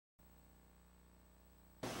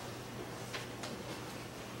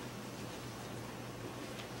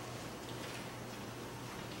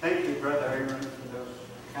Thank you, Brother Aaron, for those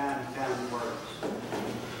kind words.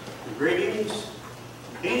 Greetings,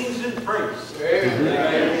 kings and priests.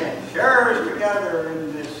 Amen. Share us together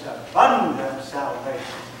in this abundant salvation.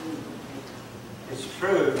 It's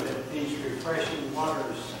true that these refreshing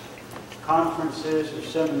waters conferences or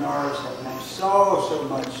seminars have meant so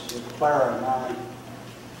much to Clara and I.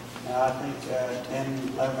 I think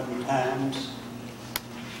 10, 11 times.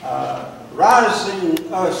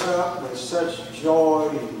 Rising us up with such joy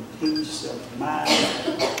and peace of mind.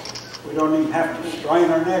 We don't even have to strain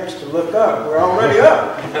our necks to look up. We're already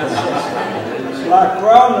up. It's like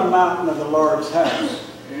we're on the mountain of the Lord's house.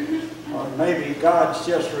 Or maybe God's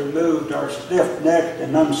just removed our stiff-necked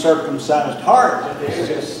and uncircumcised heart. It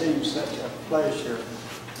just seems such a pleasure.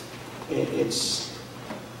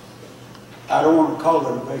 I don't want to call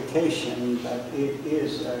it a vacation, but it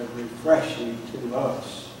is refreshing to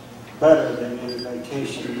us. Better than any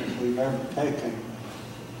vacation that we've ever taken.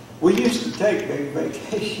 We used to take big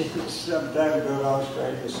vacations. Sometimes go to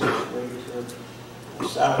Australia 6 weeks or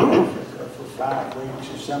South Africa for 5 weeks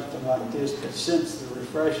or something like this. But since the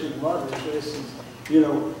refreshing waters, this is,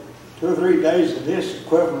 2 or 3 days of this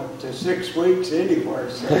equivalent to 6 weeks anywhere.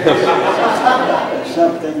 So it's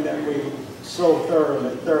something that we so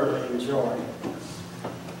thoroughly enjoy.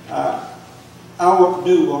 I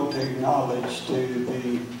do want to acknowledge to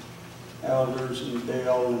the elders and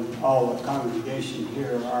Bill and all the congregation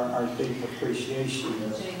here our deep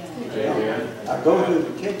appreciation. I go to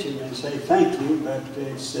the kitchen and say thank you, but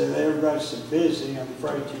it's everybody's so busy, I'm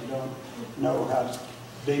afraid you don't know how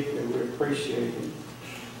deeply we appreciate it.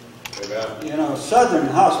 Southern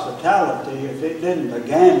hospitality, if it didn't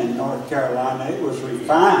begin in North Carolina, it was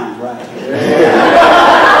refined right here.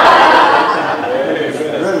 It was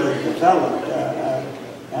really developed.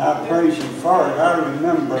 And I praise you for it. I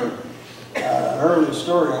remember early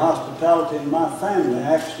story of hospitality in my family.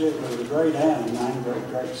 Actually, it was a great aunt of mine,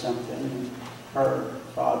 great something. Her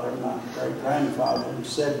father, my great-grandfather, in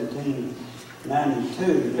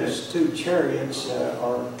 1792. There's 2 chariots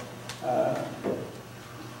or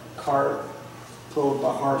cart pulled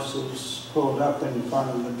by horses pulled up in front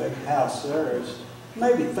of the big house there. It's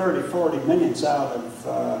maybe 30, 40 minutes out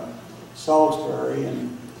of Salisbury,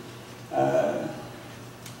 and the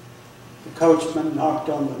coachman knocked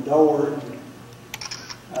on the door.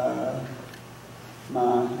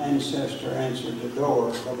 My ancestor answered the door,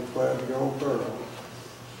 a 12-year-old girl,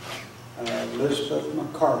 Elizabeth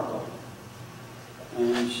McCarkle.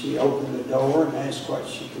 And she opened the door and asked what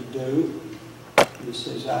she could do. He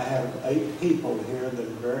says, I have 8 people here that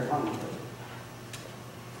are very hungry.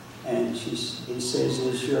 And he says,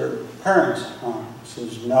 is your parents home? She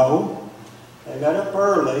says, no. They got up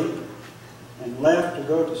early and left to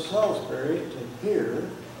go to Salisbury to hear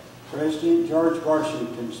President George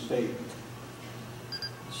Washington speak.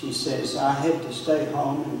 She says, I had to stay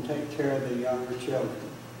home and take care of the younger children.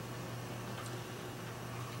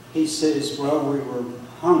 He says, well, we were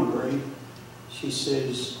hungry. She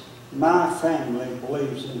says, my family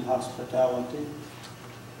believes in hospitality,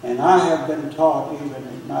 and I have been taught, even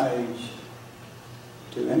at my age,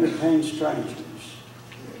 to entertain strangers.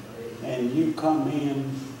 And you come in,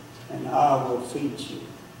 and I will feed you.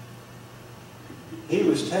 He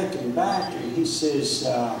was taken back, and he says,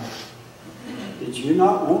 did you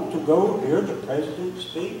not want to go hear the president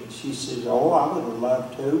speak? She says, oh, I would have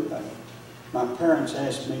loved to, but my parents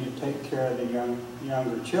asked me to take care of the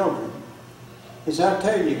younger children. He said, I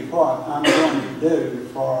tell you what I'm going to do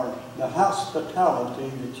for the hospitality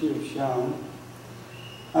that you've shown.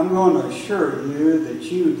 I'm going to assure you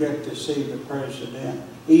that you get to see the president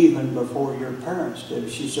even before your parents do.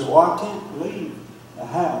 She said, well, I can't leave the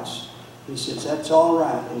house. He says, that's all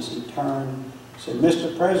right. As he turned, he said,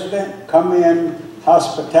 Mr. President, come in.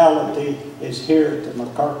 Hospitality is here at the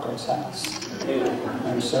McCarkle's house.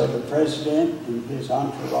 And so the president and his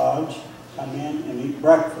entourage come in and eat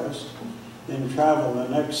breakfast, then travel the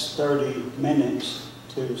next 30 minutes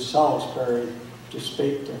to Salisbury to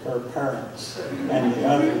speak to her parents and the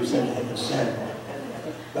others that had assembled.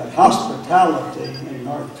 But hospitality in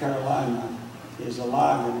North Carolina is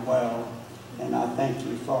alive and well, and I thank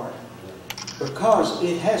you for it. Because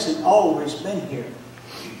it hasn't always been here.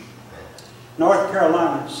 North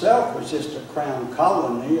Carolina itself was just a crown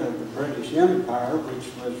colony of the British Empire,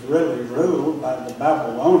 which was really ruled by the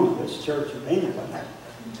Babylonian Church of England,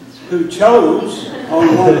 who chose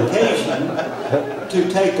on one occasion to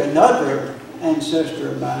take another ancestor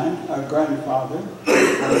of mine, a grandfather,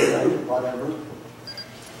 whatever,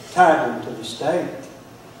 tied him to the stake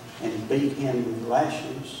and beat him with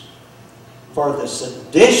lashes for the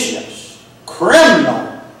seditious,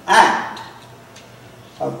 criminal act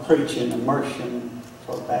of preaching immersion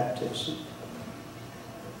for baptism.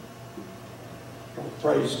 Well,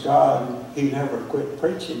 praise God, he never quit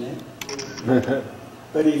preaching it.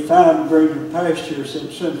 But he found greener pastures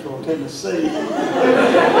in central Tennessee.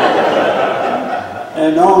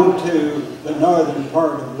 And on to the northern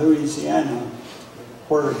part of Louisiana,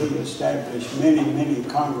 where he established many, many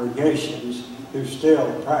congregations who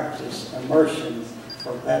still practice immersion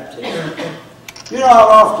for baptism. You know, I've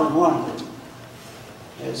often wondered,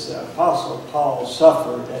 as the Apostle Paul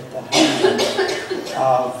suffered at the hands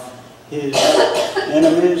of his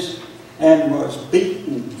enemies and was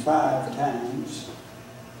beaten 5 times,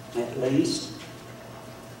 at least,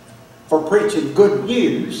 for preaching good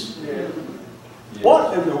news. Yeah.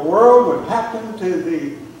 What in the world would happen to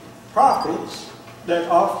the prophets that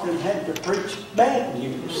often had to preach bad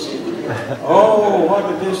news? Oh,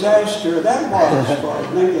 what a disaster that was for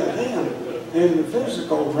many of them in the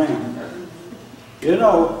physical realm. You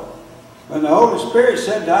know, when the Holy Spirit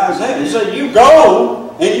said to Isaiah, he said, you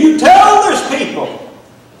go and you tell this people,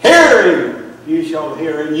 hearing you shall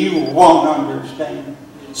hear and you won't understand.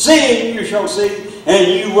 Seeing you shall see and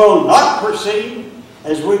you will not perceive.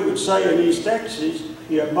 As we would say in East Texas,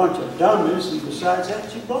 you're a bunch of dummies, and besides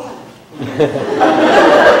that, you're blind.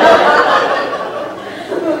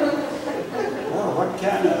 Oh, what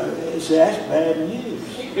kind of, that's bad news.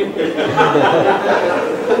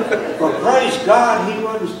 Well, praise God, he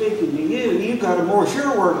wasn't speaking to you. You got a more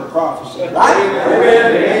sure word of prophecy, right?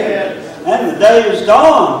 Amen. And the day is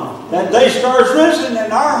dawn. That day starts risen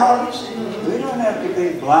in our hearts. We don't have to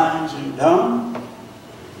be blind and dumb.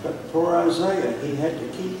 But poor Isaiah, he had to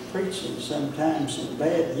keep preaching sometimes some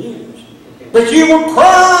bad news. But you will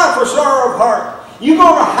cry for sorrow of heart. You're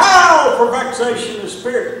going to howl for vexation of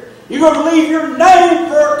spirit. You're going to leave your name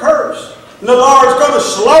for a curse. And the Lord's going to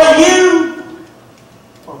slay you.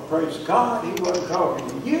 Well, praise God, he wasn't talking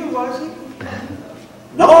to you, was he?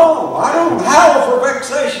 No, I don't howl for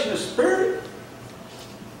vexation of spirit.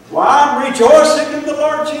 Well, I'm rejoicing in the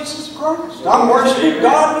Lord Jesus Christ. I'm worshiping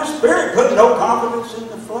God in the Spirit, putting no confidence in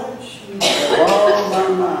the flesh.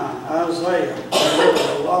 Oh, my. Isaiah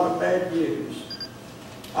delivered a lot of bad news.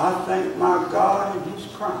 I thank my God and his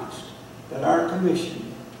Christ that our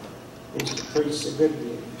commission is to preach the good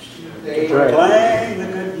news. To proclaim the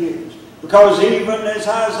good news. Because even as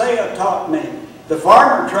Isaiah taught me, the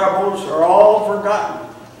farmer troubles are all forgotten,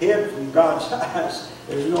 hid from God's eyes.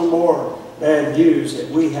 There's no more bad news that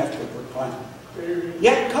we have to proclaim.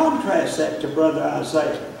 Yet contrast that to Brother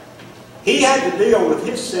Isaiah. He had to deal with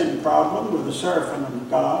his sin problem with the seraphim of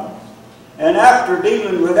God. And after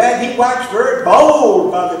dealing with that, he waxed very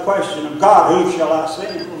bold by the question of God, who shall I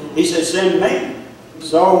send? He said, send me.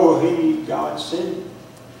 So God sent him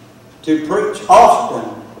to preach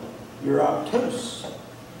often. You're obtuse.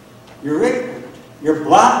 You're ignorant. You're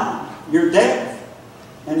blind. You're deaf.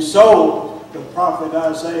 And so the prophet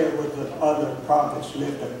Isaiah with the other prophets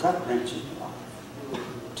lived a gut-wrenching life.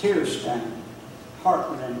 Tear-stained,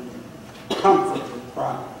 heart-rending, comforted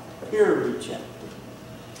pride, peer-rejected,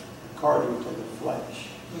 according to the flesh.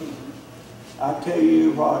 I tell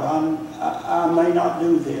you what, I may not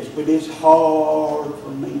do this, but it's hard for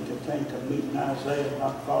me to think of meeting Isaiah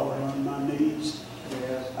not falling on my knees.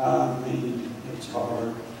 Yes. I mean, it's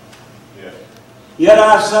hard. Yes. Yet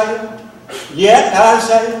Isaiah,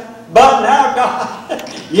 but now God,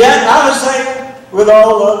 yet Isaiah, with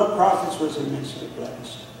all the other prophets, was immensely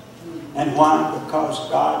blessed. And why? Because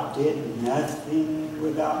God did nothing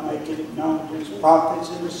without making it known to his prophets,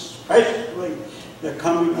 and especially the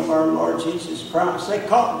coming of our Lord Jesus Christ. They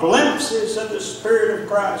caught glimpses of the Spirit of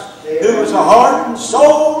Christ, who was the heart and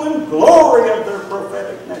soul and glory of their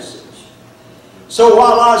prophetic message. So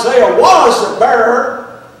while Isaiah was the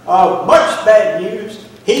bearer of much bad news,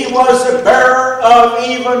 he was the bearer of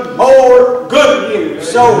even more good news.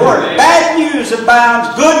 So where bad news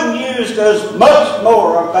abounds, good news does much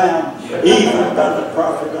more abound, even by the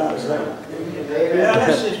prophet Isaiah. Now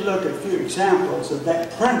let's just look at a few examples of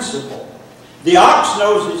that principle. The ox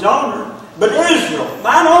knows his owner, but Israel,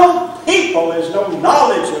 mine own people, has no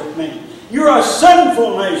knowledge of me. You're a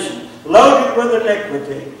sinful nation, loaded with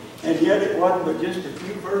iniquity. And yet it wasn't but just a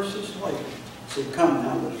few verses later. It said, come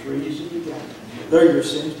now, let's reason together. Though your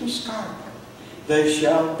sins be scarlet, they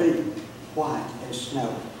shall be white as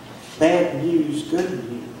snow. Bad news, good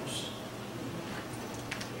news.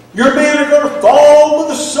 Your men are going to fall with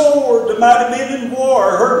the sword, the mighty men in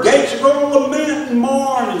war. Her gates are going to lament and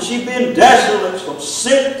mourn, and she being desolate shall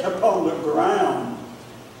sit upon the ground.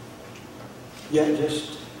 Yet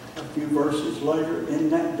just a few verses later, in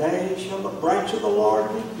that day shall the branch of the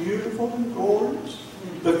Lord be beautiful and glorious,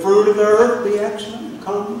 the fruit of the earth be excellent and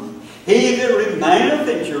comely. He that remaineth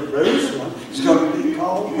in Jerusalem It's going to be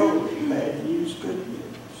called holy. Bad news, good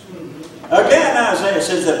news. Again, Isaiah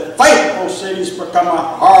says that faithful cities become a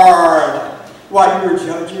harlot, while your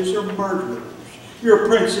judges are murderers. Your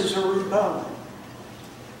princes are rebelling.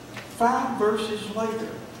 5 verses later,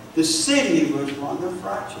 the city was one of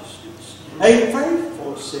righteousness, a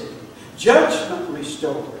faithful city, judgment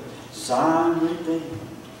restored, Zion redeemed.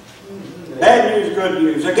 Bad news, good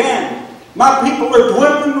news. Again, my people are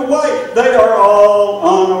dwindling away. They are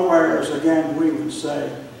all unawares. Again, we would say,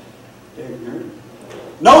 ignorant.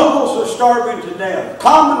 Nobles are starving to death.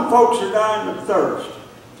 Common folks are dying of thirst.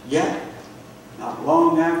 Yet, not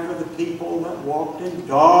long after the people that walked in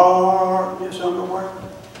darkness unaware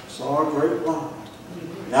saw a great light.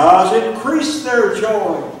 Now has increased their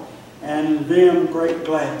joy, and in them great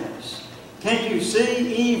gladness. Can't you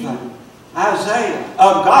see even Isaiah,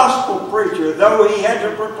 a gospel preacher, though he had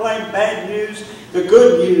to proclaim bad news, the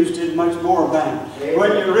good news did much more abound.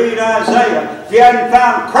 When you read Isaiah, if you hadn't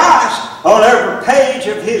found Christ on every page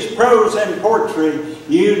of his prose and poetry,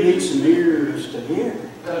 you need some ears to hear.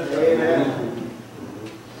 Amen.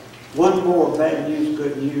 One more bad news,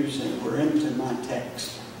 good news, and we're into my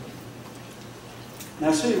text.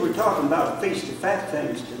 Now see, we're talking about a feast of fat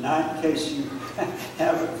things tonight, in case you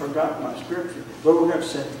haven't forgotten my scripture, but we're going to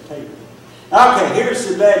set the table. Okay, here's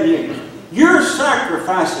the bad news. Your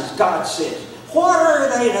sacrifices, God says, what are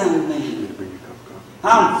they to me?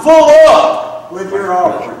 I'm full up with your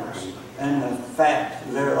offerings and the fat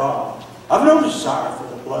thereof. I've no desire for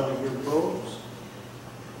the blood of your bulls.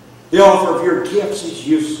 The offer of your gifts is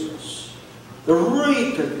useless. The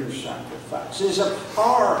reek of your sacrifice is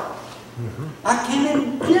abhorrent. I can't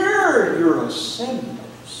endure your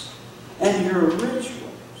assemblies and your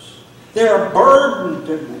rituals. They're a burden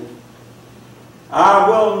to me. I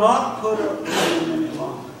will not put up with them any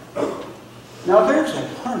longer. Now there's a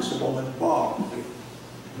principle involved here.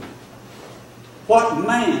 What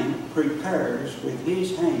man prepares with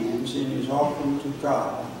his hands in his offering to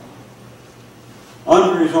God,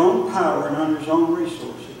 under his own power and under his own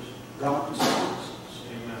resources, God despises.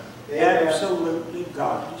 Amen. Absolutely,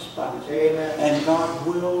 God despises. Amen. And God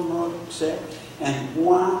will not accept. And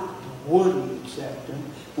why would he accept him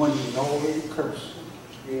when he's already cursed him?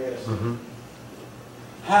 Yes. Mm-hmm.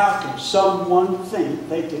 How can someone think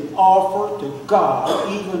they can offer to God,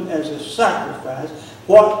 even as a sacrifice,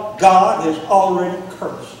 what God has already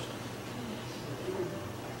cursed?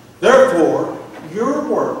 Therefore, your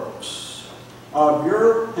works of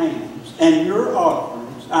your hands and your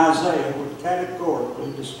offerings, Isaiah would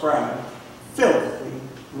categorically describe filthy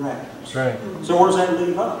rags. Right. So where does that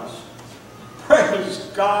leave us?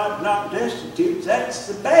 Praise God, not destitute. That's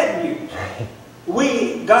the bad news.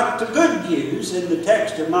 We got the good news in the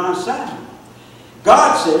text of my assignment.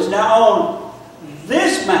 God says, now on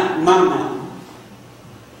this mountain, my mountain,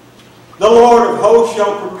 the Lord of hosts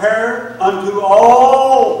shall prepare unto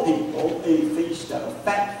all people a feast of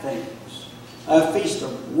fat things, a feast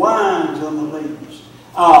of wines on the leaves,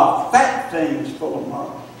 of fat things full of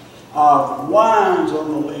marrow, of wines on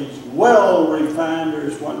the leaves, well refined,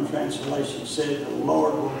 as one translation said, the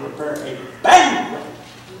Lord will prepare a banquet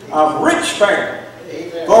of rich fare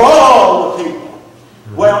for all the people.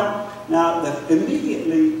 Well, now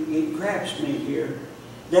immediately it grabs me here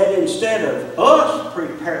that instead of us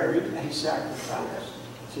preparing a sacrifice,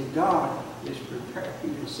 see, God is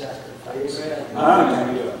preparing a sacrifice.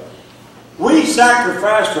 Okay. We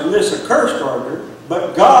sacrifice from this accursed order,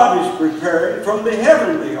 but God is preparing from the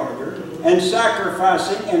heavenly order and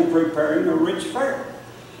sacrificing and preparing a rich fare.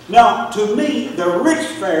 Now, to me, the rich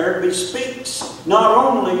fare bespeaks not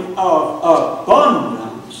only of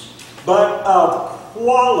abundance, but of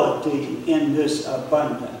quality in this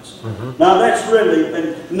abundance. Mm-hmm. Now, that's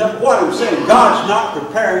really, what I'm saying, God's not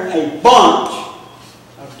preparing a bunch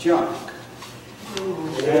of junk.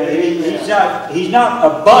 He's not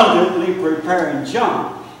abundantly preparing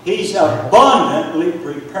junk. He's abundantly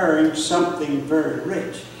preparing something very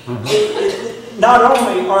rich. Mm-hmm. Not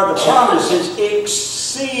only are the promises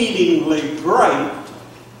exceedingly great,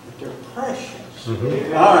 but they're precious.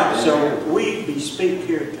 Mm-hmm. All right, so we speak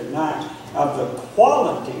here tonight of the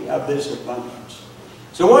quality of this abundance.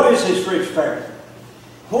 So what is this rich fare?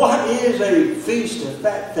 What is a feast of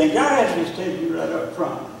fat things? I have to just tell you right up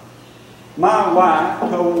front. My wife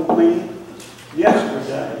told me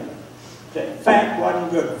yesterday that fat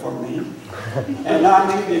wasn't good for me, and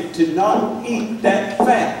I needed to not eat that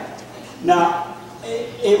fat. Now,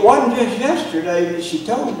 it wasn't just yesterday that she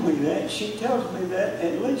told me that. She tells me that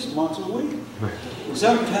at least once a week.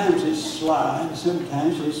 Sometimes it's sly, and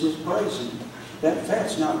sometimes it's just brazen. That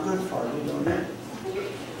fat's not good for you, don't it?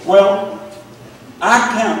 Well,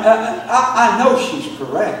 I know she's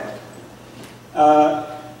correct.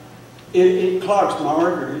 It clogs my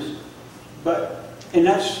arteries, and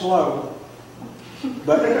that's slow.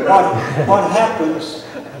 But what happens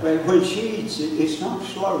when she eats it, it's not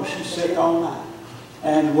slow. She's sick all night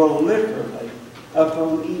and will literally, up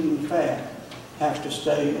on eating fat, have to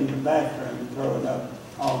stay in the bathroom and throw it up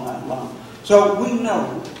all night long. So we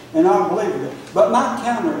know, and I believe it. But my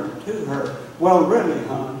counter to her, well, really,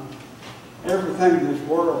 hon, everything this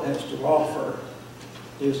world has to offer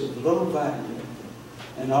is of little value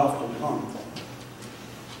and often harmful.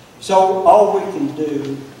 So all we can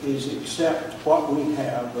do is accept what we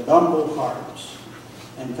have with humble hearts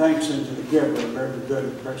and thanks unto the giver of every good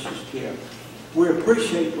and precious gift. We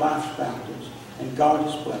appreciate life's bounties, and God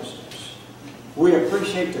has blessed us. We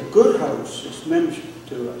appreciate the good hosts that's ministered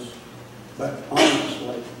to us, but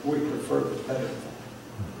honestly, we prefer the better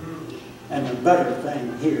thing. And the better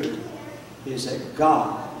thing here is that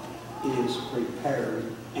God is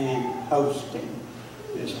preparing and hosting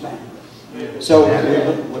this banquet. So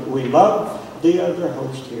we love the other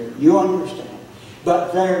host here. You understand.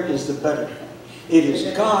 But there is the better thing. It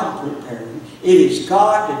is God preparing. It is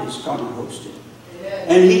God that is going to host it.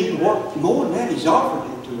 And more than that, He's offered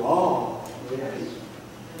it to all.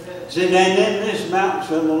 See, and then this mountain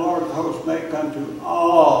shall the Lord of hosts make unto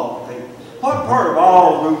all people. What part of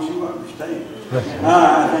all don't you understand?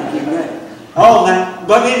 I think you get it. On that,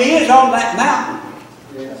 but it is on that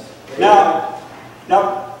mountain.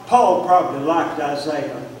 Now, Paul probably liked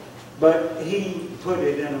Isaiah, but he put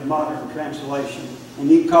it in a modern translation, and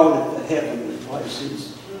he called it the heavenly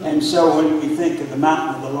places. And so when we think of the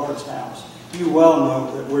mountain of the Lord's house, you well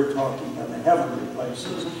know that we're talking of the heavenly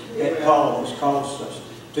places that Paul has caused us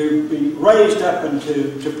to be raised up and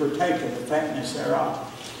to partake of the fatness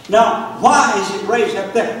thereof. Now, why is it raised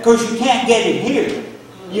up there? Because you can't get it here.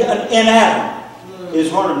 In Adam is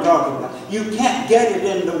what I'm talking about. You can't get it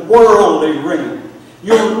in the worldly realm.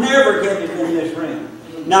 You'll never get it in this realm.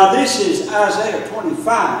 Now this is Isaiah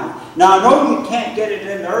 25. Now I know you can't get it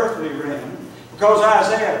in the earthly realm because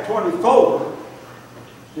Isaiah 24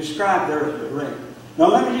 described the earthly realm. Now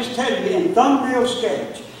let me just tell you in thumbnail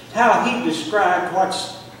sketch how he described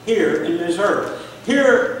what's here in this earth.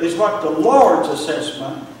 Here is what the Lord's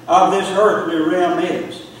assessment of this earthly realm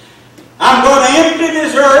is. I'm going to empty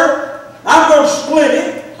this earth. I'm going to split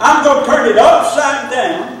it. I'm going to turn it upside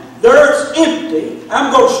down. The earth's empty.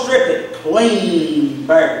 I'm going to strip it clean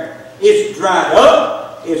bare. It's dried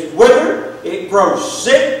up. It's withered. It grows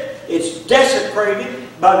sick. It's desecrated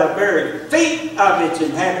by the very feet of its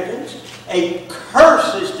inhabitants. A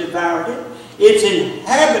curse has devoured it. Its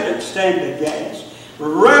inhabitants stand aghast.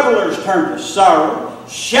 Revelers turn to sorrow.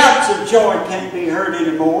 Shouts of joy can't be heard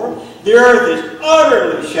anymore. The earth is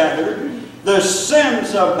utterly shattered. The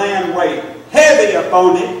sins of man weigh heavy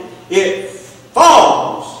upon it. It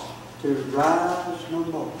falls to rise no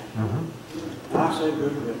more. I say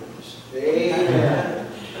good riddance. Amen.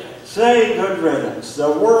 Say good riddance. The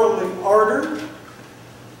worldly order,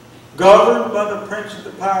 governed by the prince of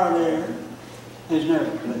the power of the air, has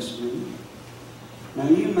never blessed me. Now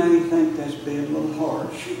you may think that's being a little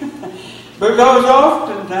harsh, because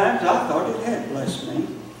oftentimes I thought it had blessed me,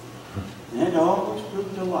 and it always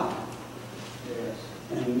proved a lie,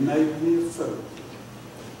 and made me a fool.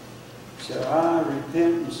 So I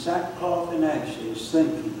repent in sackcloth and ashes,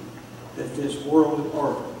 thinking that this worldly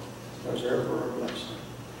order was ever a blessing.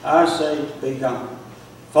 I say, be gone.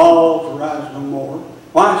 Fall to rise no more.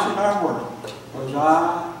 Why should I work? Because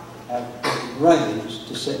I have been raised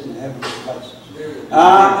to sit in heavenly places.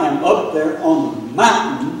 I am up there on the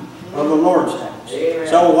mountain of the Lord's house.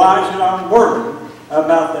 So why should I worry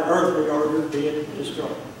about the earthly order being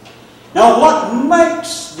destroyed? Now what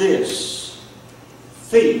makes this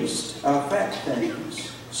feast of fat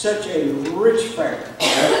things such a rich fare?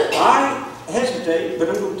 I hesitate, but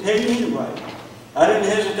I'm going to tell you anyway. I didn't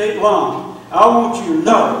hesitate long. I want you to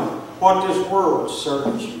know what this world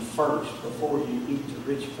serves you first before you eat the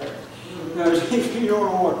rich fare. Because if you don't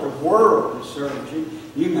know what the world serves you,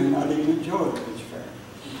 you may not even enjoy the rich fare.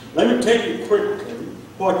 Let me tell you quickly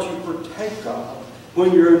what you partake of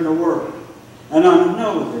when you're in the world. And I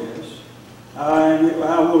know this, and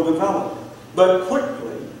I will develop it. But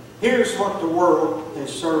quickly, here's what the world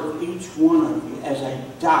has served each one of you as a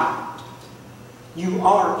diet. You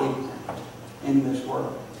are ignorant in this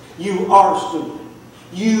world. You are stupid.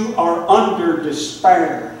 You are under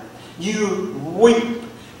despair. You weep.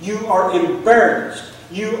 You are embarrassed.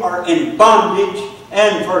 You are in bondage.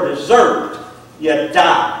 And for dessert, you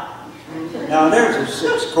die. Now there's a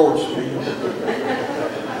 6-course meal.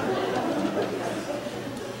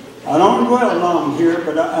 I don't dwell long here,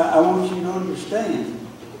 but I want you to understand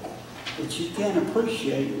that you can't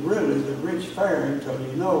appreciate really the rich fare until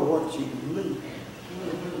you know what you believe.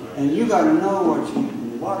 And you got to know what you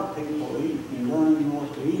eat. A lot of people eat and don't even know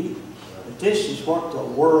what to eat. But this is what the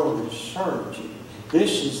world has served you.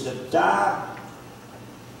 This is the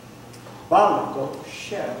diabolical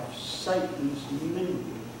chef, Satan's menu.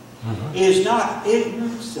 Is not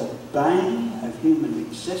ignorance the bane of human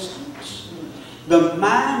existence? The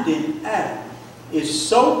mind in Adam is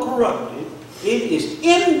so corrupted, it is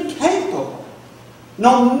incapable,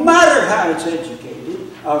 no matter how it's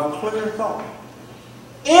educated, of clear thought.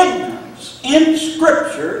 Ignorance in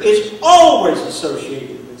Scripture is always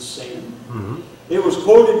associated with sin. It was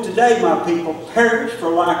quoted today, my people perish for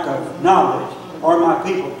lack of knowledge, or my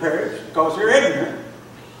people perish because they're ignorant.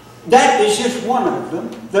 That is just one of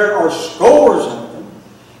them. There are scores of them.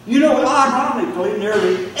 You know, ironically,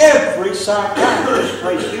 nearly every psychiatrist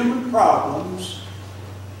traces human problems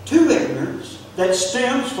to ignorance that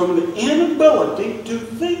stems from the inability to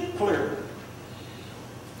think clearly.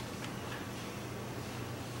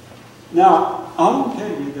 Now, I'm going to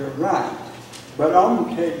tell you they're right, but I'm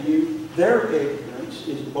going to tell you their ignorance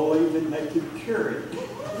is believing they can cure it.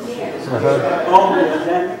 On the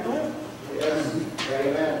Adamic level.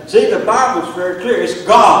 See, the Bible's very clear. It's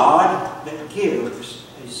God that gives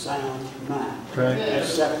a sound mind.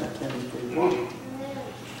 That's 2 Timothy 1.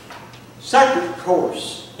 Second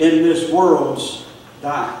course in this world's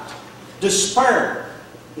diet. Despair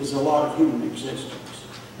is a lot of human existence.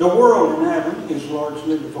 The world in Adam is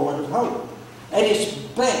largely devoid of hope. At its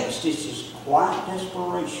best, it's just quiet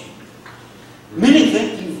desperation. Many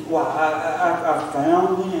think I've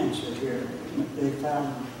found the answer here. They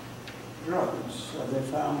found drugs, or they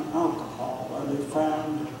found alcohol, or they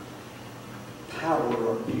found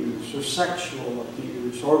power abuse, or sexual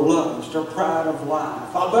abuse, or lust, or pride of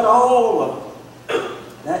life. But all of them,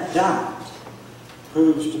 that diet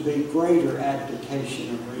proves to be greater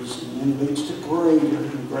abdication of reason and leads to greater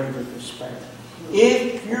and greater despair.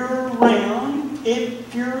 If your realm,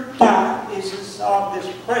 if your diet is of this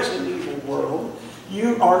present evil world,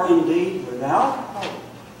 you are indeed without hope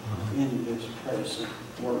in this present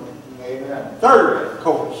world. Amen. Third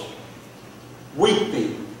course,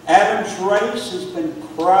 weeping. Adam's race has been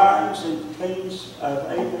crying since Cain's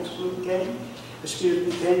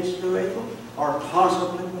through Abel, or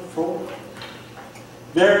possibly before.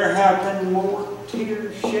 There have been more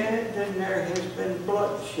tears shed than there has been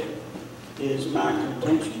bloodshed, is my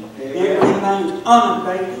contention. It remains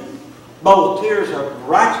unabated, both tears of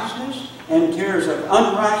righteousness and tears of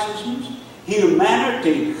unrighteousness.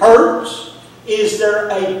 Humanity hurts. Is there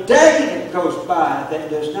a day that goes by that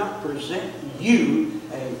does not present you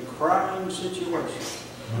a crying situation?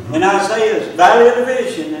 In Isaiah's valley of the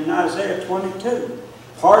vision, in Isaiah 22,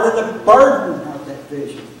 part of the burden of that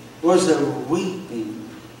vision was the weeping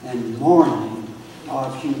and mourning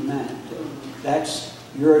of humanity. That's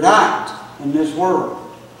your diet in this world.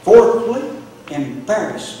 Fourthly,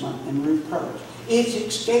 embarrassment and reproach. It's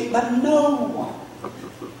escaped by no one.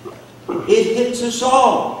 It hits us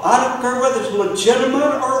all. I don't care whether it's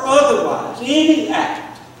legitimate or otherwise. Any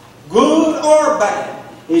act, good or bad,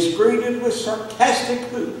 is greeted with sarcastic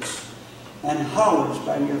hoots and hollers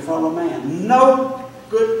by your fellow man. No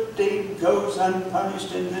good deed goes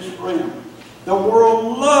unpunished in this realm. The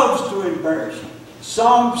world loves to embarrass you.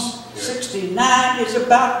 Psalms 69 is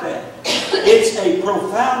about that. It's a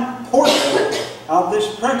profound portrait of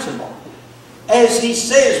this principle. As he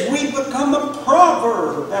says, we become a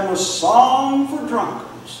proverb and a song for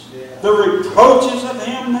drunkards. The reproaches of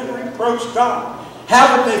him that reproach God.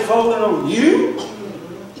 Haven't they fallen on you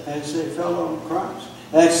as they fell on Christ?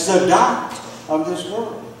 That's the diet of this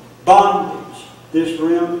world. Bondage. This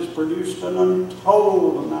realm has produced an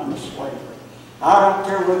untold amount of slavery. I don't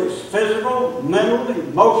care whether it's physical, mental,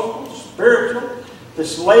 emotional, spiritual. The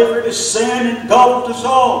slavery to sin engulfed us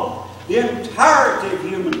all. The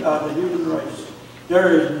entirety of the human race. There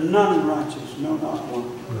is none righteous, no, not one.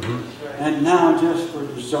 And now, just for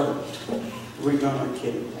dessert, we're going to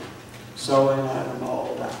kill them. So in Adam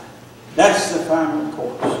all die. That's the final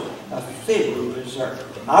course. A fitting dessert.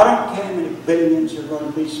 I don't care how many billions are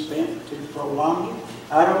going to be spent to prolong it.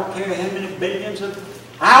 I don't care how many billions of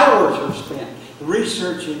hours are spent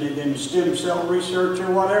researching it in stem cell research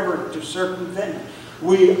or whatever to circumvent it.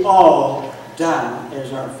 We all die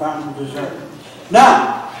as our final dessert.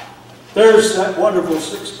 Now, there's that wonderful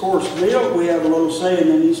 6-course meal. We have a little saying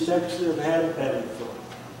in these texts that have had a belly full.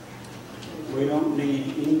 We don't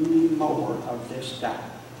need any more of this diet.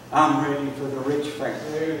 I'm ready for the rich fare.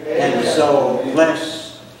 And so,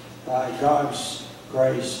 let's, by God's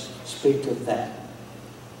grace, speak of that.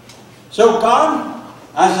 So God,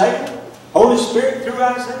 Isaiah, Holy Spirit through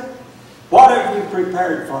Isaiah, What have you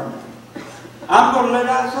prepared for me? I'm going to let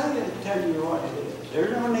Isaiah tell you what it is.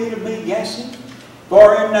 There's no need of me guessing.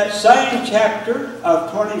 For in that same chapter of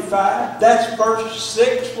 25, that's verse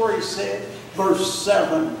 6 where he said, verse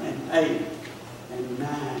 7 and 8 and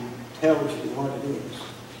 9 tells you what it is.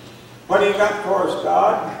 What do you got for us,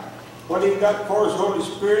 God? What do you got for us, Holy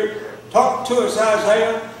Spirit? Talk to us,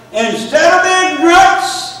 Isaiah. Instead of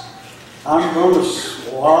ignorance, I'm going to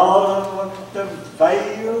swallow up the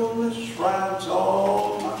veil that shrouds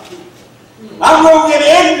all my people. I'm going to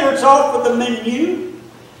get ignorance off of the menu.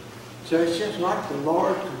 So it's just like the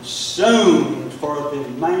Lord consumed for the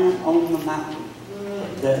man on the mountain.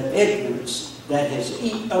 The ignorance that has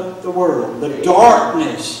eaten up the world. The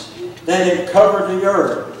darkness that had covered the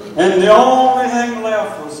earth. And the only thing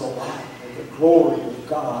left was the light of the glory of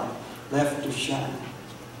God left to shine.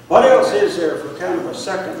 What else is there for kind of a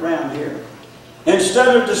second round here?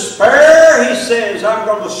 Instead of despair, he says, I'm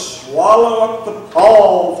going to swallow up the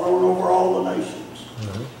pall thrown over all the nations.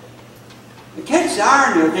 Catch the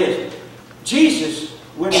irony of this. Jesus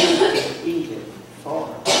went in to eat it for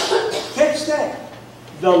us. Catch that.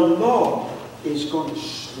 The Lord is going to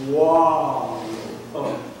swallow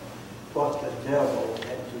up what the devil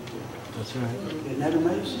had to do. That's right. Isn't that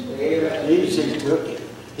amazing? He took it.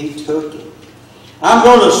 He took it. I'm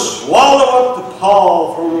going to swallow up the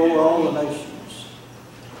pall from over all the nations.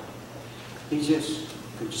 He just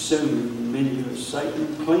consuming the menu of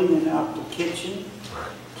Satan, cleaning out the kitchen,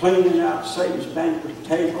 cleaning out Satan's banquet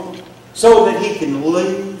table, so that he can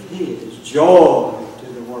leave his joy to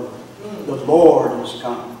the world. The Lord has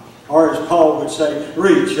come. Or as Paul would say,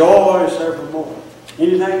 rejoice evermore.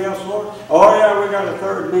 Anything else, Lord? Oh yeah, we got a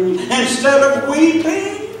third menu. Instead of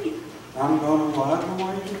weeping, I'm going to wipe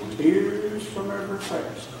away the tears from every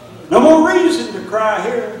face. No more reason to cry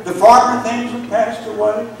here. The former things have passed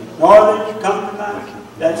away, nor that you come to mind.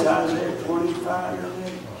 That's Isaiah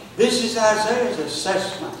 25. This is Isaiah's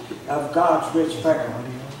assessment of God's rich fare.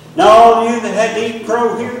 Now all of you that had to eat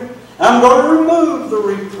crow here, I'm going to remove the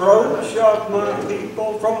reproach of my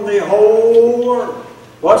people from the whole world.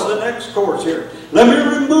 What's the next course here? Let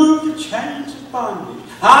me remove the chains of bondage.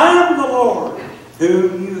 I am the Lord,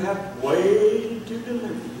 whom you have waited to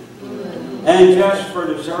deliver you. And just for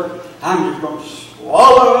dessert, I'm just going to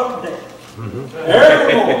swallow up death.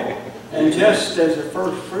 Evermore. And just as the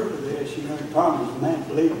first fruit of this, you know, he promised, man,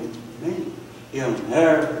 believe in me, he'll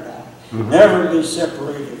never die. Never be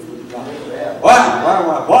separated from God.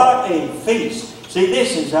 Wow. What a feast. See,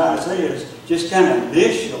 this is Isaiah's just kind of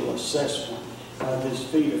initial assessment of his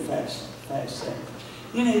feat of fasting.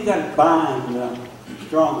 You know, you've got to bind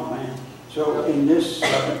strong man. So in this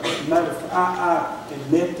metaphor, I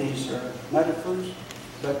admit these are metaphors,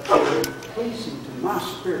 but they're pleasing to my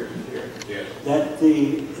spirit here. Yes. That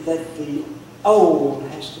the old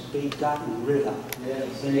has to be gotten rid of.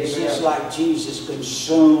 Yes. And it's just like Jesus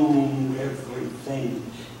consumed everything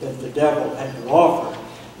that the devil had to offer,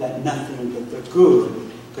 that nothing but the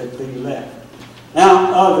good could be left.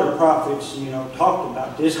 Now, other prophets, you know, talked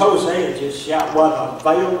about this. Hosea just shouted, what a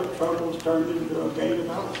veil of troubles turned into a gate of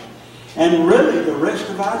hope. And really, the rest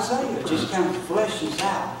of Isaiah just kind of fleshes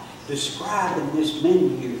out, describing this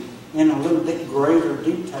menu in a little bit greater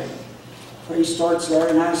detail. For he starts there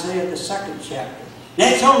in Isaiah, the 2nd chapter. Now,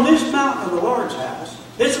 it's on this mountain of the Lord's house.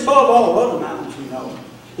 It's above all other mountains, you know.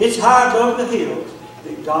 It's high above the hills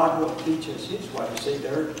that God will teach us His way. See,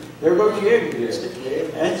 there goes your ignorance.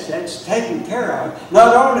 That's taken care of.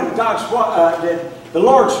 Not only did the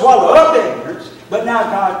Lord swallow up ignorance, but now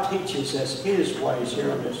God teaches us His ways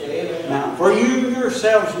here on this mountain. For you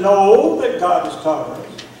yourselves know that God has taught us.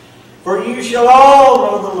 For you shall all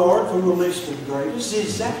know the Lord from the least to the greatest.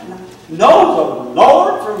 Is that not? Know the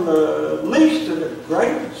Lord from the least to the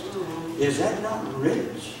greatest. Is that not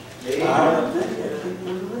rich? I think that people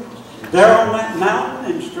are rich. There on that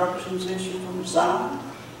mountain, instructions issue from Zion.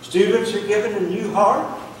 Students are given a new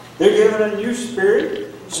heart. They're given a new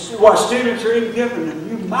spirit. Students are even given a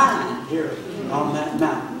new mind here on that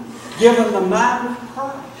mountain. Given the mind of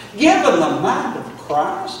Christ. Given the mind of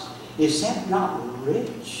Christ. Is that not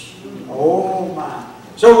rich? Oh my.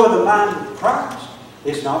 So with the mind of Christ,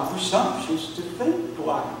 it's not presumptuous to think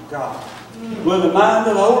like God. With the mind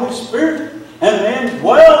of the Holy Spirit and the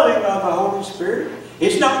indwelling of the Holy Spirit,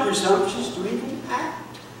 it's not presumptuous to even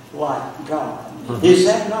act like God. Is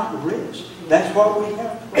that not rich? That's what we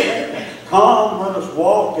have to pray. Come, let us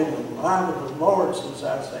walk in the light of the Lord, says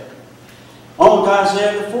Isaiah. On to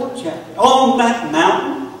Isaiah the 4th chapter. On that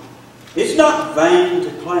mountain, it's not vain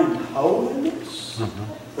to claim holiness.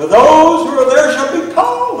 For those who are there shall be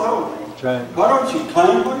called holy. Right. Why don't you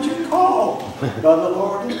claim what you're called by the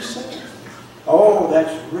Lord Himself? Oh,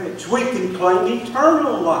 that's rich. We can claim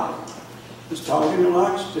eternal life. He's talking to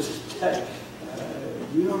us just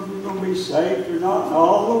you know if you're going to be saved or not, and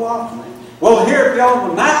all the while. Well, here on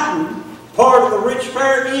the mountain, part of the rich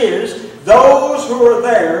fair is those who are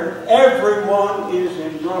there, everyone is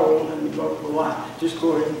enrolled in the book of life. Just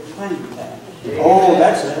go ahead and claim that. Oh,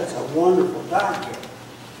 that's a wonderful diagram.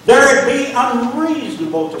 There it be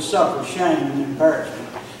unreasonable to suffer shame and embarrassment.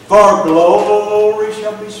 For glory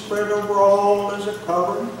shall be spread over all as a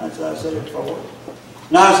covering. That's Isaiah 4.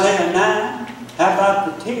 And Isaiah 9, how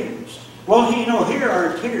about the tears? Well, you know, here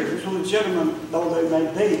our tears, legitimate though they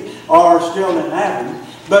may be, are still in heaven.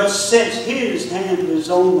 But since His hand is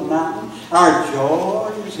on the mountain, our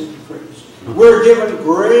joy is increased. We're given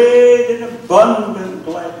great and abundant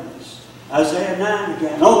gladness. Isaiah 9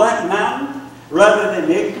 again. On that mountain, rather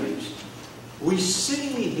than ignorance, we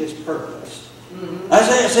see His purpose.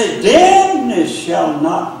 Isaiah said, dimness shall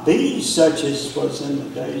not be such as was in the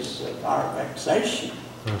days of our vexation.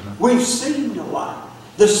 We've seen the light.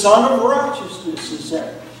 The Son of Righteousness is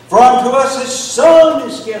there. For unto us a Son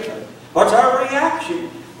is given. What's our reaction?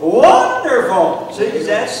 Wonderful. See,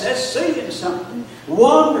 that's seeing something.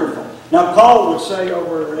 Wonderful. Now, Paul would say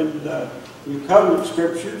over in the New Covenant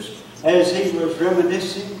Scriptures, as he was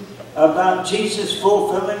reminiscing about Jesus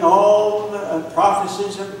fulfilling all the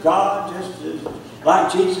prophecies of God, just as,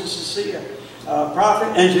 like Jesus to see a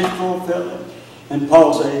prophet and just fulfill it. And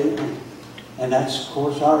Paul said, amen. And that's, of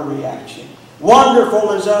course, our reaction.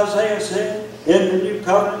 Wonderful, as Isaiah said in the New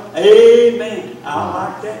Covenant. Amen.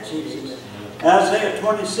 I like that, Jesus. Isaiah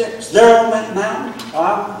 26. There on that mountain,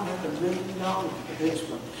 I would have $1 million for this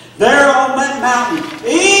one. There on that mountain,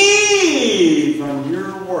 even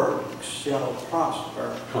your works shall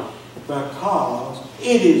prosper, because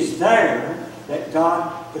it is there that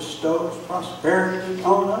God bestows prosperity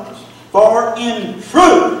on us. For in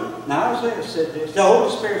truth, now Isaiah said this, the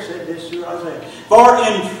Holy Spirit said this through Isaiah, for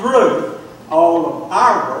in truth, all of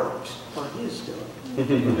our works are His doing. We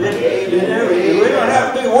don't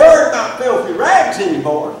have to be worried about filthy rags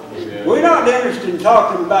anymore. We're not interested in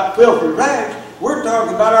talking about filthy rags. We're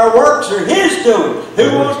talking about our works are His doing.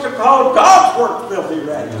 Who wants to call God's work filthy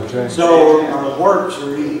rags? So our works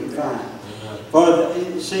are even fine. For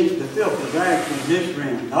see, the filthy rags in this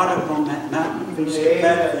realm, not up on that mountain, feast of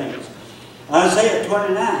bad things. Isaiah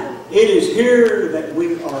 29. It is here that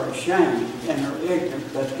we are ashamed and are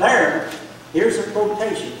ignorant, but there, here's a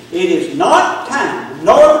quotation. It is not time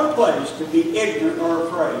nor the place to be ignorant or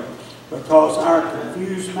afraid, because our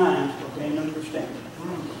confused minds will gain understanding.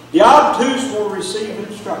 The obtuse will receive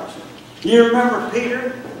instruction. You remember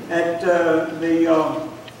Peter at the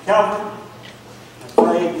Calvary?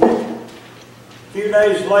 Afraid. A few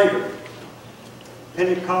days later,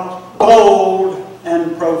 Pentecost, bold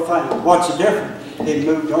and profound. What's the difference? He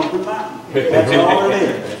moved on the mountain. That's all it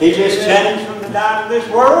is. He just changed from the diet of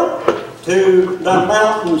this world to the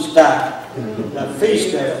mountain's diet. The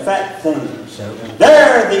feast of fat things.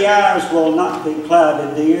 There the eyes will not be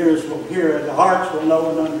clouded, the ears will hear, the hearts will know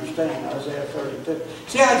and understand. Isaiah 32.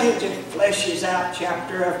 See how it just fleshes out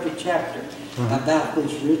chapter after chapter about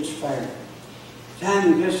this rich fare.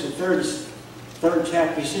 Time he gets to the third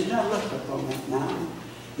chapter, he says, now look up on that mountain,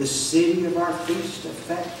 the city of our feast of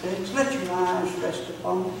fat things. Let your eyes rest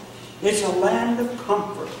upon it. It's a land of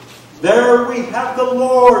comfort. There we have the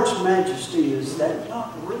Lord's majesty. Is that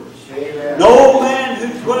not rich? Amen. No man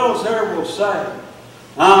who dwells there will say,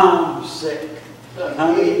 I'm sick.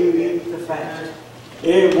 How do you eat the fat?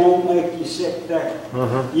 It won't make you sick there.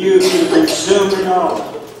 You can consume it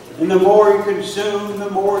all. And the more you consume, the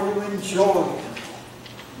more you enjoy it.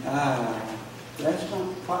 That's not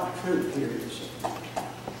quite true here, is it?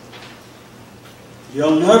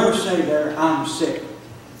 You'll never say there, I'm sick.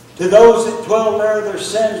 To those that dwell there, their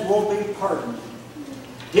sins will be pardoned.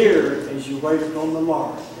 Here, as you wait upon the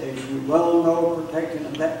Lord, as you well know, partaking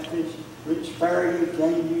of that rich fare, you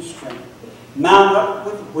gain you strength. Mount up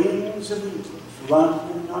with wings of eagles, run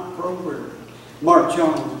and not grow weary. March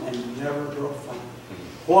on and never grow faint.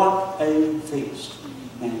 What a feast!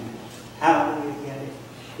 And how do you get it?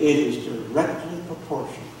 It is directly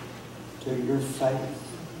proportional to your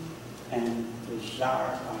faith and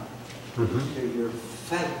desire of it. To your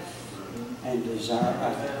faith and desire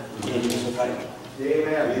of it. It is available.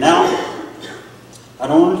 Amen. Now, I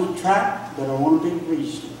don't want to detract, but I want to be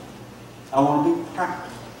reasonable. I want to be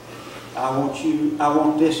practical. I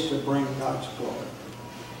want this to bring God's glory.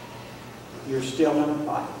 You're still in a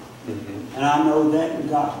fight. And I know that, and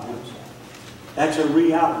God knows that. That's a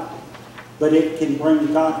reality. But it can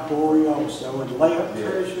bring God's glory also, and lay up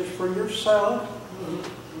treasures for yourself,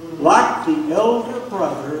 like the elder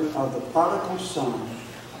brother of the prodigal son,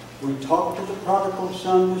 We talked to the prodigal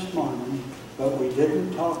son this morning, but we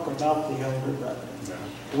didn't talk about the elder brother.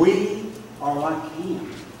 We are like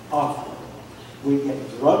him often. We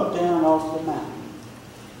get drugged down off the mountain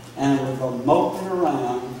and we go moping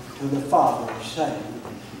around to the Father saying,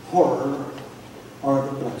 where are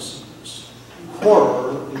the blessings?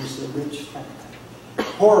 Where is the rich family?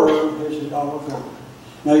 Where is it all going?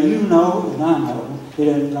 Now you know and I know it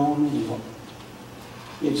hasn't gone anywhere.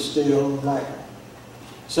 It's still there.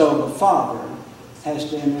 So the Father has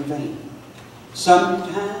to intervene.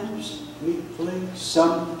 Sometimes meekly,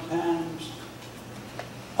 sometimes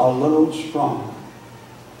a little stronger,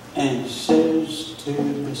 and says to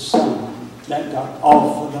the son that got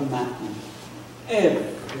off of the mountain,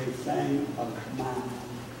 everything of mine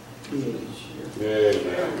is yours.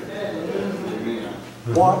 Amen.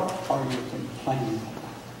 What are you complaining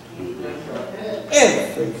about?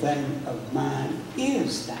 Everything of mine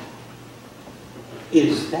is that.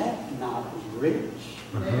 Is that not rich?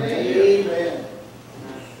 Amen.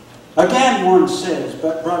 Again, one says,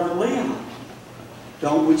 but Brother Leon,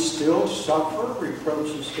 don't we still suffer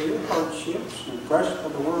reproaches here, hardships, and oppression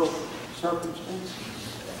of the world circumstances?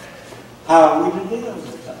 How are we to deal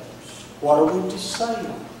with those? What are we to say on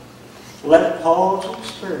them? Let Paul's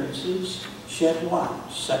experiences shed light.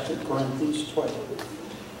 2 Corinthians 12.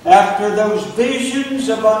 After those visions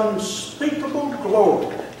of unspeakable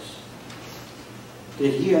glories,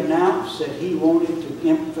 did he announce that he wanted to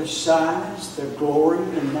emphasize the glory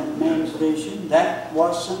in that man's vision? That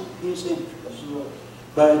wasn't his interest.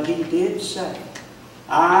 But he did say,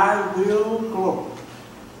 I will glory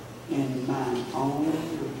in mine own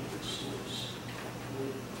weaknesses.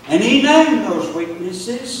 And he named those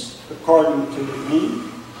weaknesses according to me,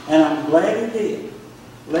 and I'm glad he did,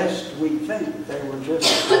 lest we think they were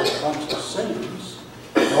just a bunch of sins.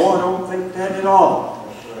 No, I don't think that at all.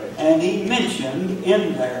 And he mentioned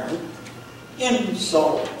in there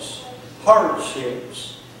insults,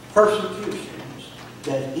 hardships, persecutions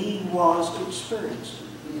that he was experiencing.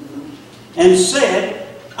 And said,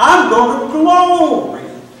 I'm going to glory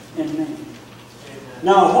in me.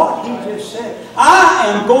 Now what he just said, I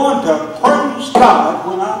am going to praise God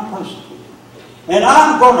when I'm persecuted. And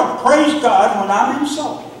I'm going to praise God when I'm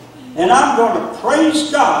insulted. And I'm going to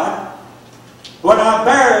praise God when I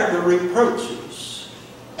bear the reproaches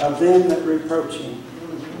of them that reproach him.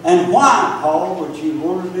 And why, Paul, would you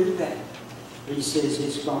want to do that? He says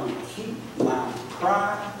it's going to keep my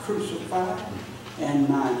pride crucified and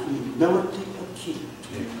my humility acute.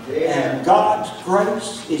 And God's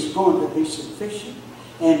grace is going to be sufficient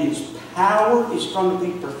and His power is going to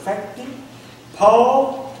be perfected.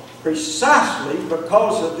 Paul, precisely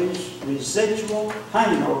because of this residual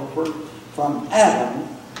hangover from Adam,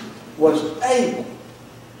 was able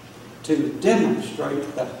to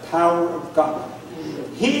demonstrate the power of God.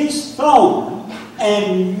 His thorn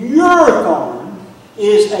and your thorn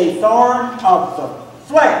is a thorn of the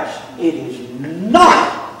flesh. It is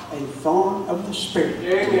not a thorn of the Spirit.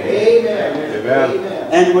 Amen. Amen.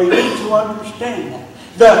 And we need to understand that.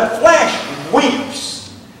 The flesh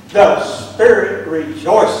weeps, the Spirit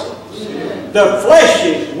rejoices. Amen. The flesh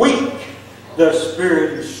is weak, the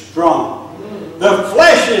Spirit is strong. The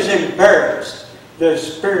flesh is embarrassed, the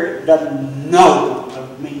Spirit doesn't know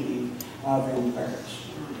the meaning of embarrassment.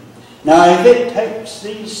 Now, if it takes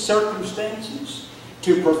these circumstances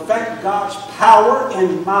to perfect God's power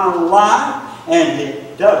in my life, and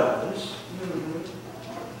it does,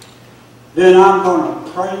 then I'm going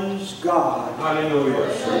to praise God.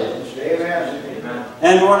 Hallelujah. Amen.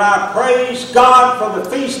 And when I praise God for the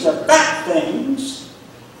feast of fat things,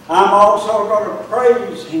 I'm also going to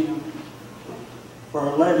praise Him for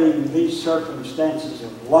letting these circumstances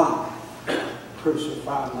of life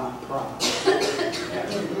crucify my pride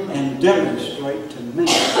and demonstrate to me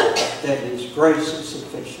that His grace is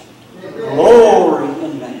sufficient. Glory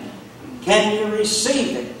in me. Can you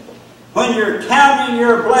receive it? When you're counting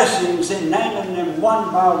your blessings and naming them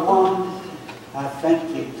one by one, I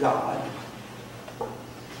thank you, God,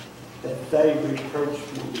 that they reproach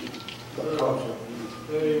me because of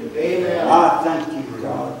you. Amen. I thank you,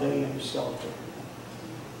 God, they insulted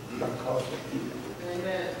me because of you.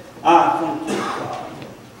 Amen. I thank you, God,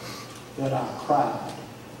 that I cried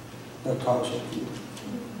because of you.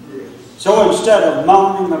 So instead of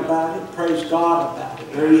moaning about it, praise God about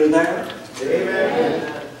it. Are you there?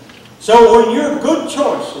 Amen. So when your good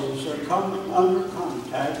choices are coming under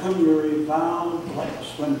contact, when you're reviled,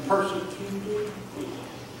 blessed, when persecuted,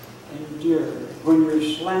 endured, when you're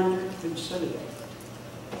slandered, conciliated,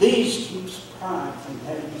 these keeps pride from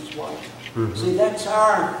having its way. See, that's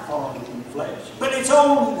our thorn in the flesh. But it's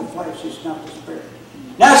only the flesh, it's not the Spirit.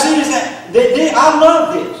 Now see, I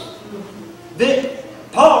love this.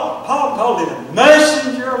 Paul called it a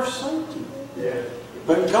messenger of Satan. Yeah.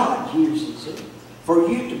 But God uses it for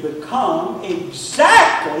you to become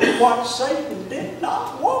exactly what Satan did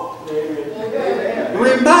not want. Amen.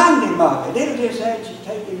 Remind him of it. It'll just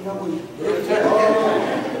agitate him no end.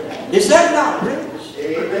 Is that not rich?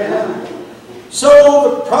 Amen. So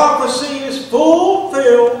the prophecy is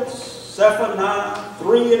fulfilled. Zephaniah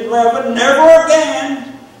 3:11. Never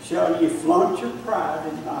again shall you flaunt your pride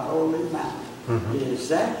in my holy mountain. Is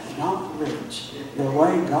that not rich? The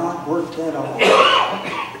way God worked that all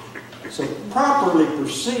out. So properly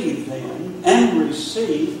perceive then and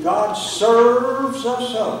receive, God serves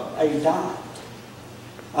us up a diet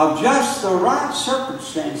of just the right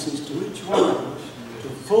circumstances to each one of us to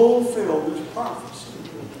fulfill this prophecy,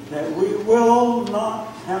 that we will not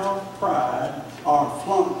have pride or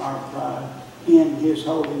flaunt our pride in His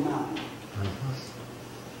holy mountain.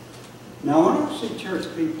 Now, when I see church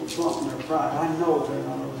people flaunting their pride, I know they're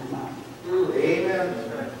not over the mountain. Amen.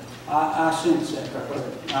 I sense that.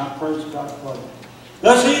 I praise God for it.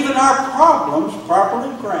 Thus, even our problems,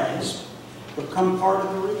 properly grasped, become part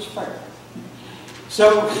of the rich fair.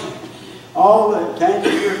 So, to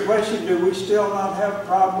answer your question, do we still not have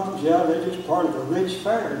problems? Yeah, they're just part of the rich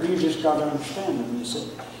fair. You just got to understand them, you see.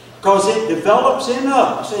 Because it develops in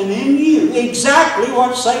us and in you exactly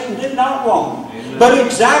what Satan did not want. Amen. But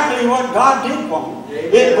exactly what God did want.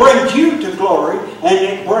 Amen. It brings you to glory and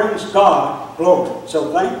it brings God glory.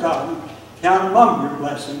 So thank God, count among your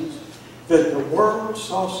blessings, that the world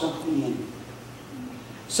saw something in you.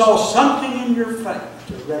 Saw something in your faith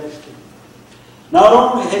to rescue. Not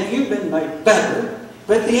only have you been made better,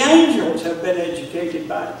 but the angels have been educated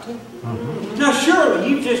by it too. Now surely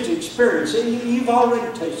you've just experienced it. You've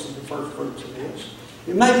already tasted the first fruits of this.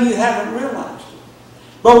 Maybe you haven't realized it.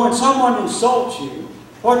 But when someone insults you,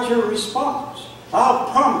 what's your response? I'll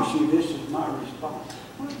promise you this is my response.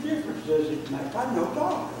 What difference does it make? I know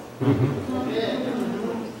God.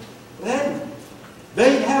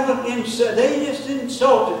 They just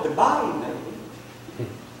insulted the body maybe.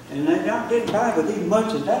 And they didn't buy with even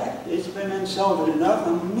much of that. It's been insulted enough.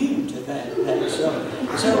 I'm immune to that.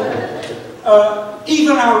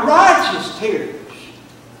 Even our righteous tears,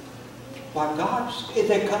 by God's,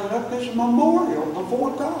 they're coming up as a memorial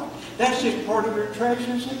before God. That's just part of your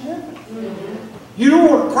treasures in heaven. You don't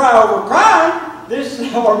want to cry over crying.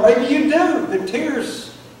 Or maybe you do. The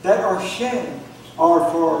tears that are shed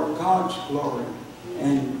are for God's glory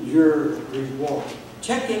and your reward.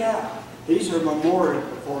 Check it out. These are memorials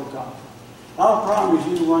before God. I'll promise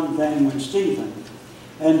you one thing, when Stephen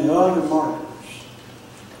and the other martyrs,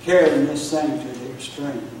 carrying this thing to the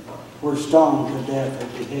extreme, were stoned to death or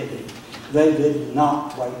beheaded, they did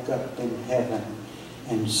not wake up in heaven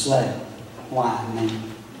and say, why me?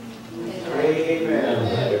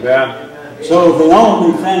 Amen. Amen. So the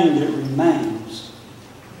only thing that remains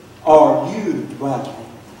are you dwelling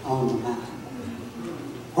on the mountain,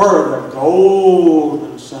 where the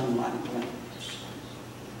golden sunlight gleams.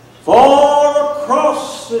 Far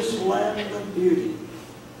across this land of beauty,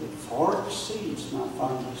 it far exceeds my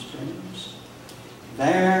fondest dreams.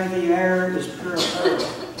 There the air is purified,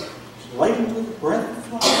 laden with the breath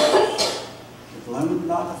of flowers, illumined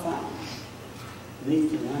by the fountain,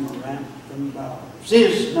 beneath the amaranthine bowers.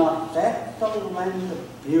 Is not that the land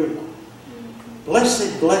of beauty?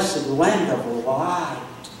 Blessed, blessed land of light,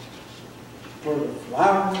 where the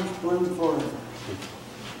flowers bloom forever,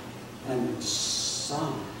 and the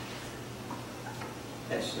sun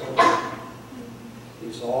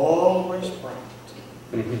is always bright.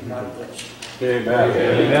 God bless you. Amen.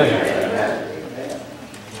 Amen.